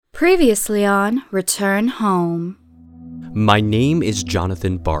Previously on Return Home. My name is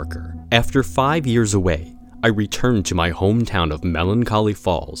Jonathan Barker. After 5 years away, I returned to my hometown of Melancholy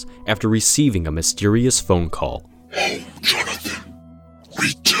Falls after receiving a mysterious phone call. Home, Jonathan.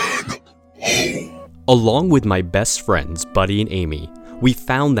 Return home. Along with my best friends, Buddy and Amy, we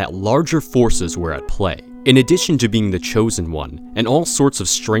found that larger forces were at play. In addition to being the chosen one and all sorts of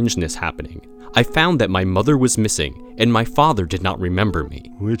strangeness happening, I found that my mother was missing and my father did not remember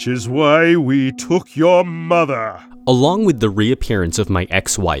me. Which is why we took your mother. Along with the reappearance of my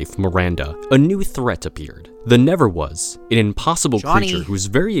ex-wife, Miranda, a new threat appeared. The Never-Was, an impossible creature whose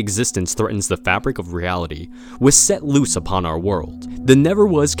very existence threatens the fabric of reality, was set loose upon our world. The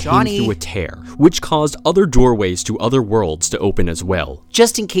Never-Was came through a tear, which caused other doorways to other worlds to open as well.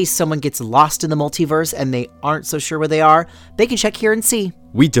 Just in case someone gets lost in the multiverse and they aren't so sure where they are, they can check here and see.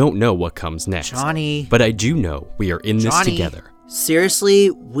 We don't know what comes next, Johnny. But I do know we are in this together. Seriously,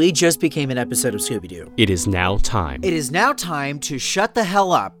 we just became an episode of Scooby-Doo. It is now time. It is now time to shut the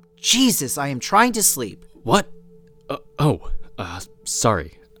hell up. Jesus, I am trying to sleep. What?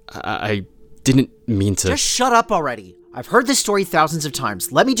 Sorry. I didn't mean to... Just shut up already. I've heard this story thousands of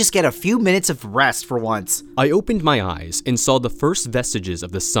times. Let me just get a few minutes of rest for once. I opened my eyes and saw the first vestiges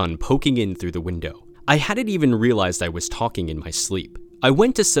of the sun poking in through the window. I hadn't even realized I was talking in my sleep. I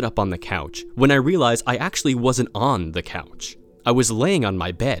went to sit up on the couch when I realized I actually wasn't on the couch. I was laying on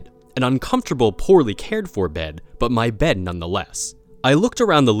my bed, an uncomfortable, poorly cared for bed, but my bed nonetheless. I looked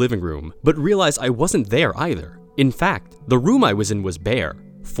around the living room, but realized I wasn't there either. In fact, the room I was in was bare.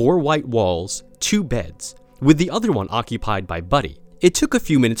 4 white walls, 2 beds, with the other one occupied by Buddy. It took a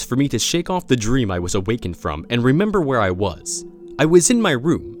few minutes for me to shake off the dream I was awakened from and remember where I was. I was in my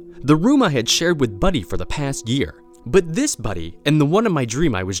room, the room I had shared with Buddy for the past year. But this Buddy and the one in my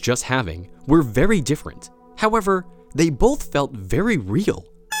dream I was just having were very different. However, they both felt very real.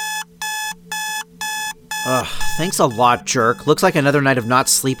 Thanks a lot, jerk. Looks like another night of not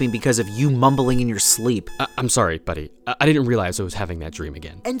sleeping because of you mumbling in your sleep. I'm sorry, Buddy. I didn't realize I was having that dream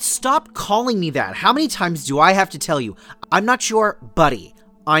again. And stop calling me that. How many times do I have to tell you? I'm not your Buddy.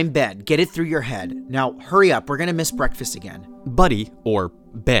 I'm Ben. Get it through your head. Now, hurry up. We're gonna miss breakfast again. Buddy, or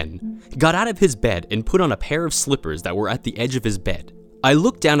Ben, got out of his bed and put on a pair of slippers that were at the edge of his bed. I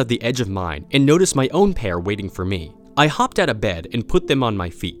looked down at the edge of mine and noticed my own pair waiting for me. I hopped out of bed and put them on my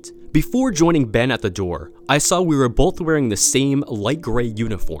feet. Before joining Ben at the door, I saw we were both wearing the same light gray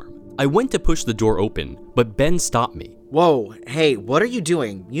uniform. I went to push the door open, but Ben stopped me. Whoa, hey, what are you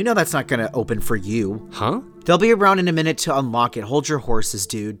doing? You know that's not gonna open for you. Huh? They'll be around in a minute to unlock it. Hold your horses,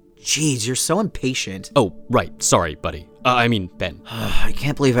 dude. Jeez, you're so impatient. Oh, right. Sorry, Buddy. Ben. I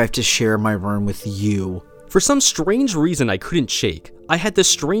can't believe I have to share my room with you. For some strange reason I couldn't shake, I had the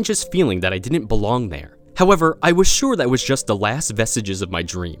strangest feeling that I didn't belong there. However, I was sure that was just the last vestiges of my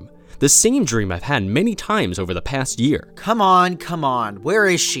dream. The same dream I've had many times over the past year. Come on. Where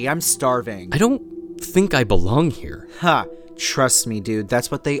is she? I'm starving. I don't think I belong here. Ha, trust me, dude.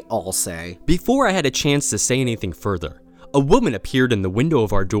 That's what they all say. Before I had a chance to say anything further, a woman appeared in the window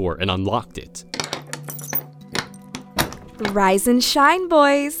of our door and unlocked it. Rise and shine,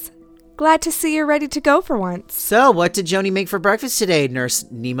 boys. Glad to see you're ready to go for once. So, what did Joni make for breakfast today, Nurse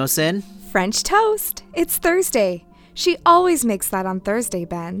Nemosin? French toast. It's Thursday. She always makes that on Thursday,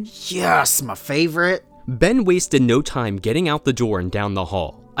 Ben. Yes, my favorite. Ben wasted no time getting out the door and down the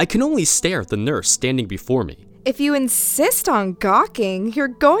hall. I can only stare at the nurse standing before me. If you insist on gawking, you're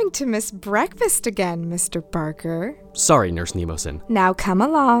going to miss breakfast again, Mr. Barker. Sorry, Nurse Nemosin. Now come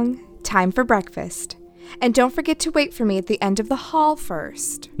along. Time for breakfast. And don't forget to wait for me at the end of the hall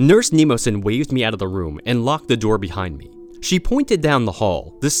first. Nurse Nemosin waved me out of the room and locked the door behind me. She pointed down the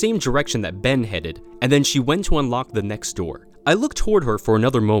hall, the same direction that Ben headed, and then she went to unlock the next door. I looked toward her for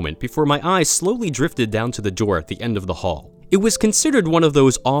another moment before my eyes slowly drifted down to the door at the end of the hall. It was considered one of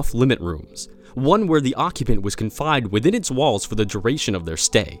those off-limit rooms, one where the occupant was confined within its walls for the duration of their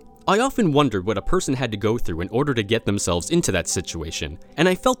stay. I often wondered what a person had to go through in order to get themselves into that situation, and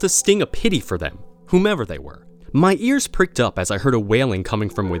I felt a sting of pity for them, whomever they were. My ears pricked up as I heard a wailing coming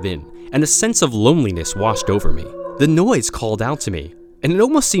from within, and a sense of loneliness washed over me. The noise called out to me, and it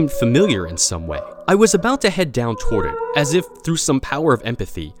almost seemed familiar in some way. I was about to head down toward it, as if through some power of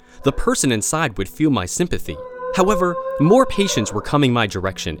empathy, the person inside would feel my sympathy. However, more patients were coming my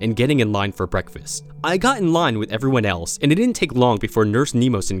direction and getting in line for breakfast. I got in line with everyone else, and it didn't take long before Nurse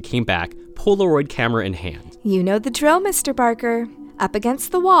Nemosin came back, Polaroid camera in hand. You know the drill, Mr. Barker. Up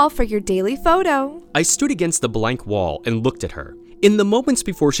against the wall for your daily photo. I stood against the blank wall and looked at her. In the moments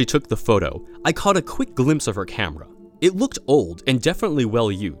before she took the photo, I caught a quick glimpse of her camera. It looked old and definitely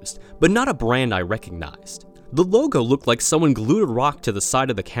well used, but not a brand I recognized. The logo looked like someone glued a rock to the side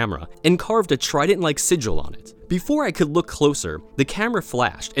of the camera and carved a trident-like sigil on it. Before I could look closer, the camera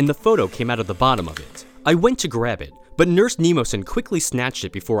flashed and the photo came out of the bottom of it. I went to grab it, but Nurse Nemoson quickly snatched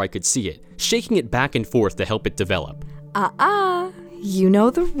it before I could see it, shaking it back and forth to help it develop. You know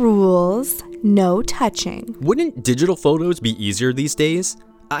the rules. No touching. Wouldn't digital photos be easier these days?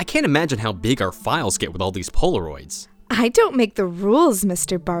 I can't imagine how big our files get with all these Polaroids. I don't make the rules,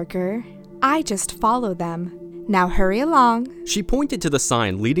 Mr. Barker. I just follow them. Now hurry along. She pointed to the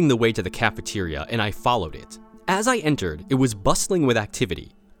sign leading the way to the cafeteria, and I followed it. As I entered, it was bustling with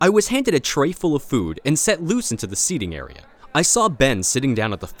activity. I was handed a tray full of food and set loose into the seating area. I saw Ben sitting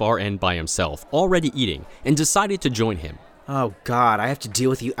down at the far end by himself, already eating, and decided to join him. Oh God, I have to deal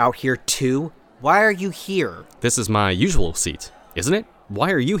with you out here too? Why are you here? This is my usual seat, isn't it?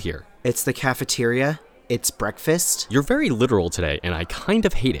 Why are you here? It's the cafeteria. It's breakfast. You're very literal today, and I kind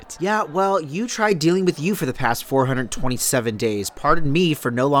of hate it. Yeah, well, you tried dealing with you for the past 427 days. Pardon me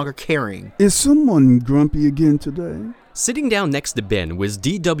for no longer caring. Is someone grumpy again today? Sitting down next to Ben was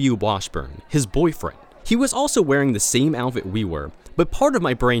D.W. Washburn, his boyfriend. He was also wearing the same outfit we were, but part of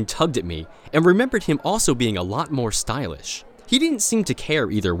my brain tugged at me and remembered him also being a lot more stylish. He didn't seem to care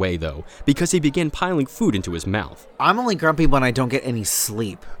either way, though, because he began piling food into his mouth. I'm only grumpy when I don't get any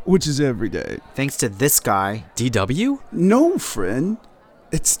sleep. Which is every day. Thanks to this guy. D.W.? No, friend.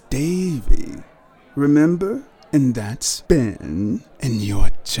 It's Davy. Remember? And that's Ben. And you're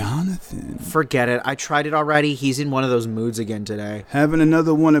Jonathan. Forget it. I tried it already. He's in one of those moods again today. Having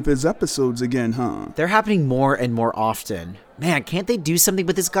another one of his episodes again, huh? They're happening more and more often. Man, can't they do something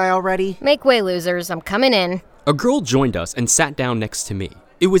with this guy already? Make way, losers. I'm coming in. A girl joined us and sat down next to me.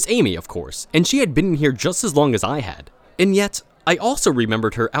 It was Amy, of course, and she had been in here just as long as I had. And yet, I also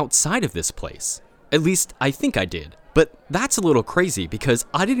remembered her outside of this place. At least, I think I did. But that's a little crazy because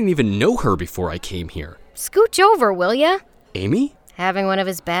I didn't even know her before I came here. Scooch over, will ya? Amy? Having one of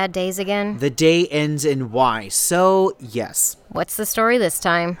his bad days again? The day ends in Y, so yes. What's the story this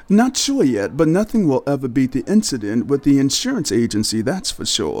time? Not sure yet, but nothing will ever beat the incident with the insurance agency, that's for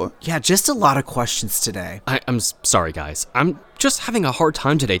sure. Yeah, just a lot of questions today. I'm sorry, guys. I'm just having a hard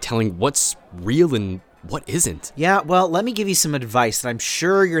time today telling what's real and what isn't. Yeah, well, let me give you some advice that I'm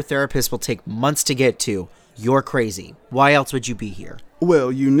sure your therapist will take months to get to. You're crazy. Why else would you be here?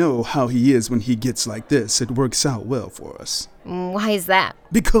 Well, you know how he is when he gets like this. It works out well for us. Why is that?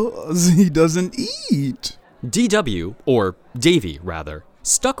 Because he doesn't eat. D.W., or Davy, rather,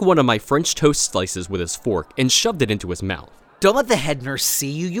 stuck one of my French toast slices with his fork and shoved it into his mouth. Don't let the head nurse see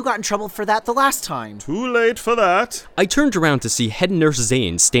you. You got in trouble for that the last time. Too late for that. I turned around to see head nurse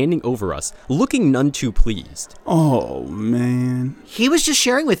Zane standing over us, looking none too pleased. Oh, man. He was just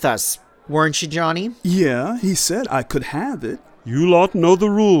sharing with us, weren't you, Johnny? Yeah, he said I could have it. You lot know the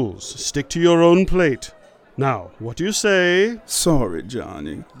rules. Stick to your own plate. Now, what do you say? Sorry,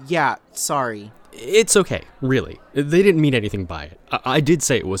 Johnny. Yeah, sorry. It's okay, really. They didn't mean anything by it. I did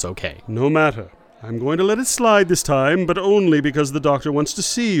say it was okay. No matter. I'm going to let it slide this time, but only because the doctor wants to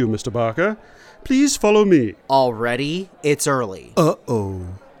see you, Mr. Barker. Please follow me. Already? It's early.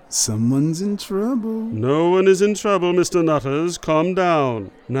 Uh-oh. Someone's in trouble. No one is in trouble, Mr. Nutters. Calm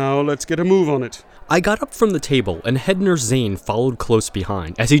down. Now let's get a move on it. I got up from the table and head nurse Zane followed close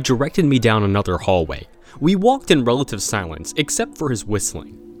behind as he directed me down another hallway. We walked in relative silence, except for his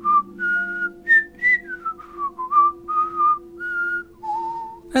whistling.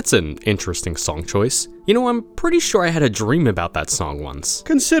 That's an interesting song choice. You know, I'm pretty sure I had a dream about that song once.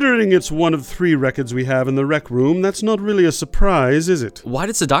 Considering it's one of 3 records we have in the rec room, that's not really a surprise, is it? Why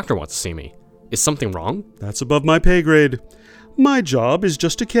does the doctor want to see me? Is something wrong? That's above my pay grade. My job is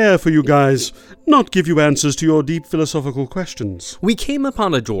just to care for you guys, not give you answers to your deep philosophical questions. We came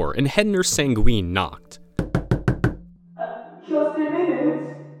upon a door and head nurse Sanguine knocked. Just a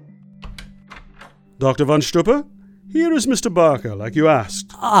minute. Dr. Von Stupper? Here is Mr. Barker, like you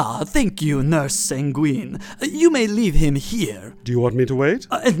asked. Ah, thank you, Nurse Sanguine. You may leave him here. Do you want me to wait?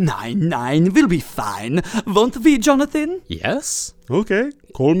 Nine, we'll be fine. Won't we, Jonathan? Yes? Okay,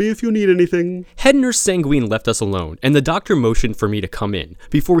 call me if you need anything. Head nurse Sanguine left us alone, and the doctor motioned for me to come in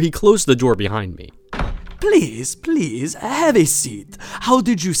before he closed the door behind me. Please, have a seat. How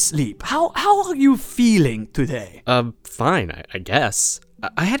did you sleep? How are you feeling today? Fine, I guess.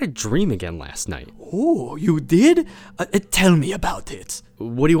 I had a dream again last night. Oh, you did? Tell me about it.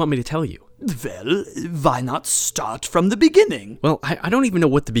 What do you want me to tell you? Well, why not start from the beginning? Well, I don't even know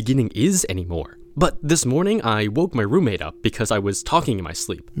what the beginning is anymore. But this morning, I woke my roommate up because I was talking in my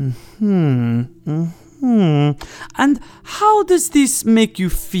sleep. And how does this make you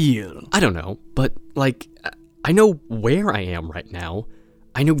feel? I don't know, but, I know where I am right now.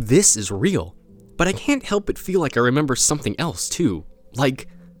 I know this is real. but I can't help but feel like I remember something else too, like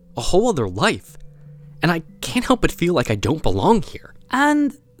a whole other life. And I can't help but feel like I don't belong here.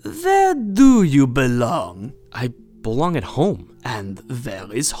 And where do you belong? I belong at home. And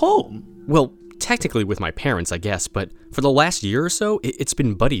where is home? Well, technically with my parents, I guess, but for the last year or so, it's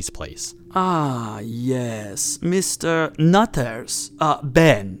been Buddy's place. Ah, yes, Mr. Nutters.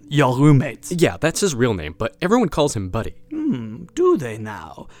 Ben, your roommate. Yeah, that's his real name, but everyone calls him Buddy. Do they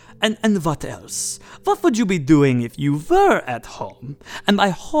now? And what else? What would you be doing if you were at home? And by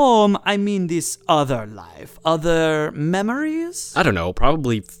home, I mean this other life, other memories? I don't know,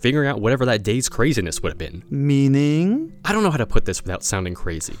 probably figuring out whatever that day's craziness would have been. Meaning? I don't know how to put this without sounding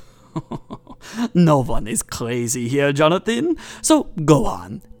crazy. No one is crazy here, Jonathan. So go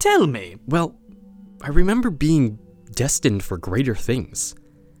on, tell me. Well, I remember being destined for greater things.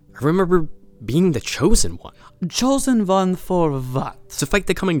 I remember being the chosen one. Chosen one for what? To fight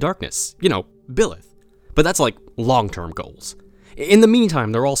the coming darkness. You know, Byleth. But that's like long-term goals. In the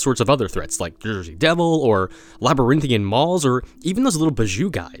meantime, there are all sorts of other threats like Jersey Devil or Labyrinthian Malls or even those little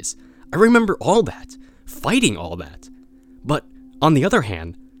Bajou guys. I remember all that. Fighting all that. But on the other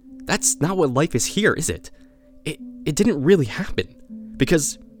hand, that's not what life is here, is it? It didn't really happen.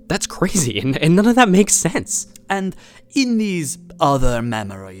 Because that's crazy and none of that makes sense. And in these other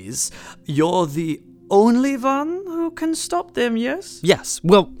memories, you're the only one who can stop them, yes? Yes.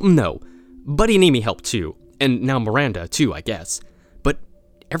 Well, no. Buddy and Amy helped too. And now Miranda too, I guess. But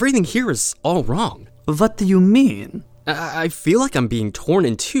everything here is all wrong. What do you mean? I feel like I'm being torn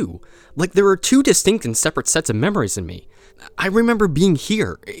in two. Like there are two distinct and separate sets of memories in me. I remember being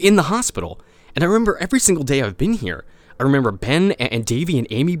here, in the hospital. And I remember every single day I've been here. I remember Ben and Davy and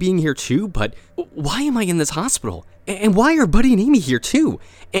Amy being here too, but why am I in this hospital? And why are Buddy and Amy here too?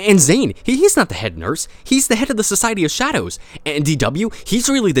 And Zane, he's not the head nurse. He's the head of the Society of Shadows. And DW, he's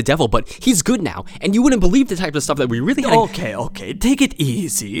really the devil, but he's good now. And you wouldn't believe the type of stuff that we really had. Okay. Take it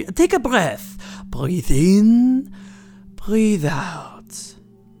easy. Take a breath. Breathe in. Breathe out.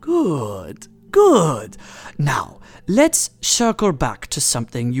 Good. Now, let's circle back to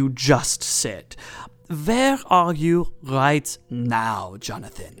something you just said. Where are you right now,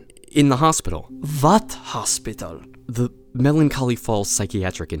 Jonathan? In the hospital. What hospital? The Melancholy Falls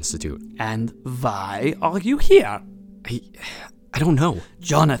Psychiatric Institute. And why are you here? I don't know.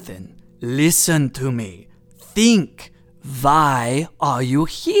 Jonathan, listen to me. Think. Why are you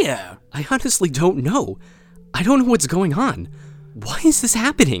here? I honestly don't know. I don't know what's going on. Why is this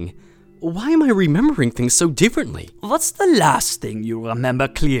happening? Why am I remembering things so differently? What's the last thing you remember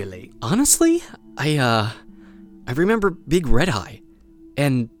clearly? Honestly, I remember Big Red Eye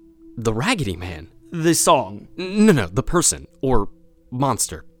and the Raggedy Man. The song? No, the person or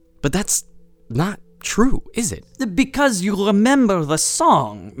monster. But that's not true, is it? Because you remember the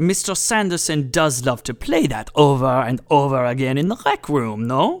song. Mr. Sanderson does love to play that over and over again in the rec room,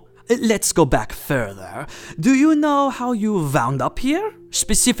 no? Let's go back further. Do you know how you wound up here,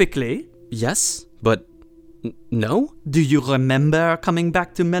 specifically? Yes, but no? Do you remember coming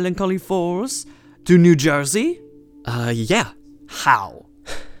back to Melancholy Falls? To New Jersey? Yeah. How?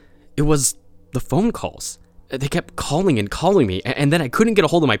 It was the phone calls. They kept calling me, and then I couldn't get a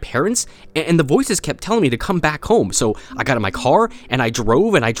hold of my parents, and the voices kept telling me to come back home. So I got in my car, and I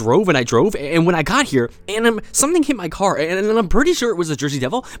drove, and when I got here, and something hit my car, and I'm pretty sure it was a Jersey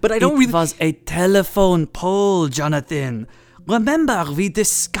Devil, but It was a telephone pole, Jonathan. Remember, we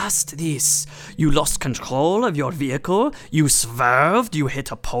discussed this. You lost control of your vehicle, you swerved, you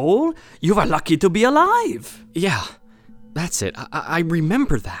hit a pole. You were lucky to be alive. Yeah, that's it. I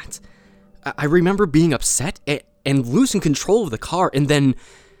remember that. I remember being upset and losing control of the car, and then...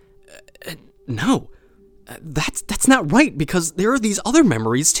 no. That's not right, because there are these other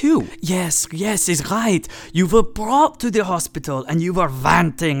memories, too. Yes, is right. You were brought to the hospital, and you were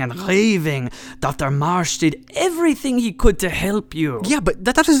ranting and raving. Dr. Marsh did everything he could to help you. Yeah, but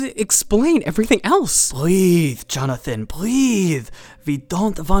that doesn't explain everything else. Breathe, Jonathan, breathe. We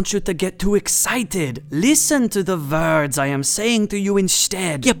don't want you to get too excited. Listen to the words I am saying to you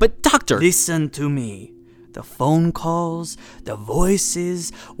instead. Yeah, but doctor... Listen to me. The phone calls, the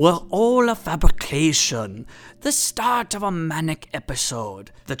voices were all a fabrication. The start of a manic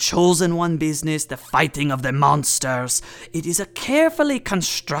episode. The chosen one business, the fighting of the monsters. It is a carefully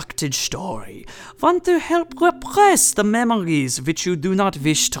constructed story. One to help repress the memories which you do not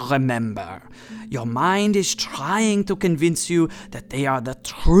wish to remember. Your mind is trying to convince you that they are the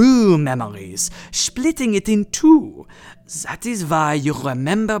true memories, splitting it in two. That is why you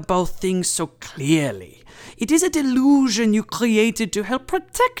remember both things so clearly. It is a delusion you created to help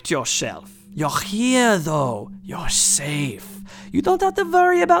protect yourself. You're here, though. You're safe. You don't have to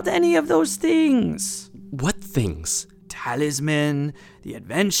worry about any of those things. What things? Talisman, the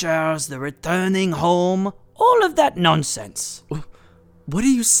adventures, the returning home, all of that nonsense. What are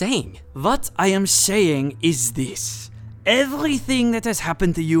you saying? What I am saying is this. Everything that has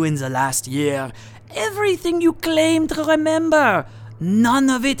happened to you in the last year, everything you claim to remember, none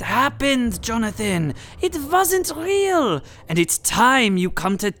of it happened, Jonathan. It wasn't real, and it's time you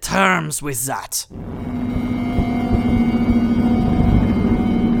come to terms with that.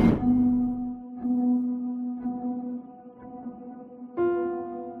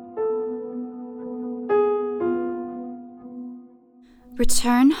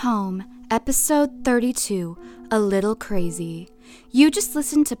 Return Home, Episode 32, A Little Crazy. You just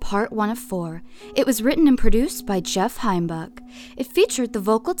listened to part 1 of 4. It was written and produced by Jeff Heimbuck. It featured the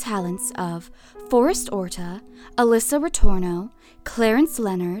vocal talents of Forrest Orta, Alyssa Retorno, Clarence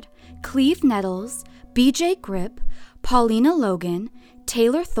Leonard, Cleve Nettles, BJ Grip, Paulina Logan,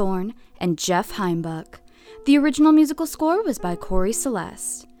 Taylor Thorne, and Jeff Heimbuck. The original musical score was by Corey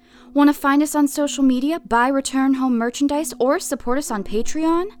Celeste. Want to find us on social media, buy Return Home merchandise, or support us on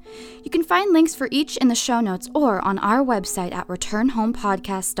Patreon? You can find links for each in the show notes or on our website at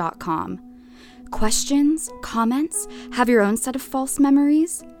returnhomepodcast.com. Questions? Comments? Have your own set of false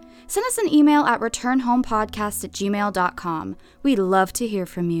memories? Send us an email at returnhomepodcast@gmail.com. We'd love to hear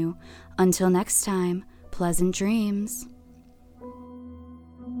from you. Until next time, pleasant dreams.